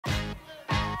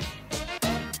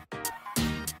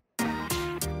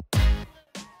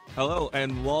Hello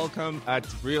and welcome at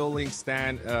Reolink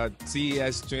stand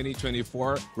CES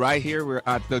 2024. Right here, we're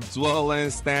at the dual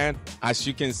lens stand. As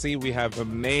you can see, we have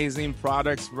amazing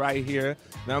products right here.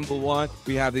 Number one,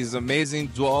 we have this amazing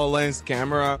dual lens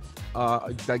camera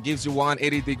that gives you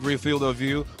 180-degree field of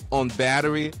view on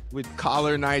battery with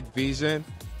color night vision.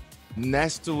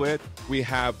 Next to it, we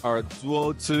have our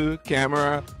Dual 2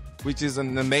 camera, which is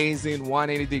an amazing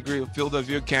 180-degree field of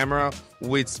view camera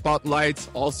with spotlights,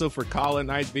 also for color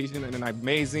night vision, and an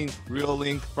amazing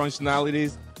Reolink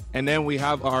functionalities. And then we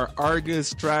have our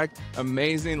Argus Track,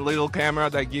 amazing little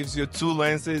camera that gives you two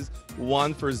lenses,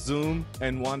 one for zoom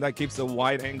and one that keeps a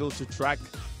wide angle to track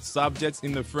subjects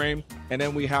in the frame. And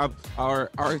then we have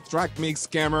our Track Mix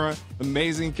camera,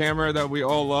 amazing camera that we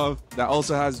all love, that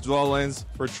also has dual lens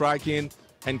for tracking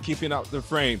and keeping up the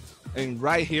frame. And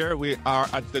right here we are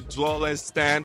at the dual lens stand